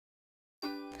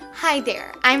Hi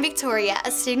there, I'm Victoria,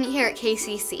 a student here at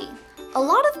KCC. A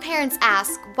lot of parents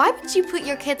ask, why would you put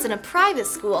your kids in a private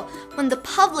school when the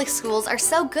public schools are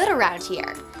so good around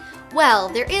here? Well,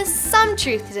 there is some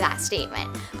truth to that statement,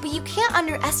 but you can't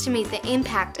underestimate the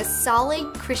impact a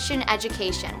solid Christian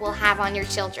education will have on your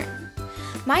children.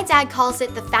 My dad calls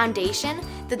it the foundation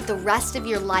that the rest of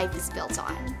your life is built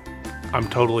on. I'm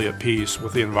totally at peace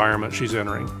with the environment she's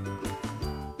entering.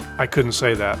 I couldn't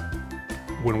say that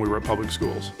when we were at public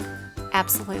schools.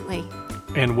 Absolutely.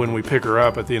 And when we pick her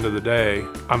up at the end of the day,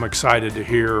 I'm excited to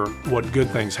hear what good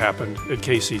things happened at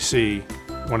KCC.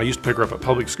 When I used to pick her up at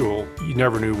public school, you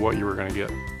never knew what you were going to get.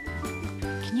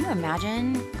 Can you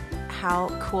imagine how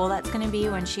cool that's going to be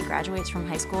when she graduates from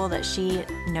high school, that she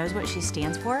knows what she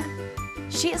stands for?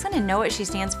 She is going to know what she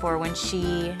stands for when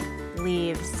she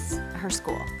leaves her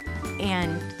school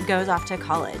and goes off to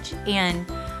college. And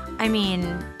I mean,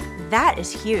 that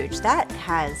is huge. That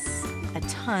has a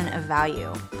ton of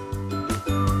value.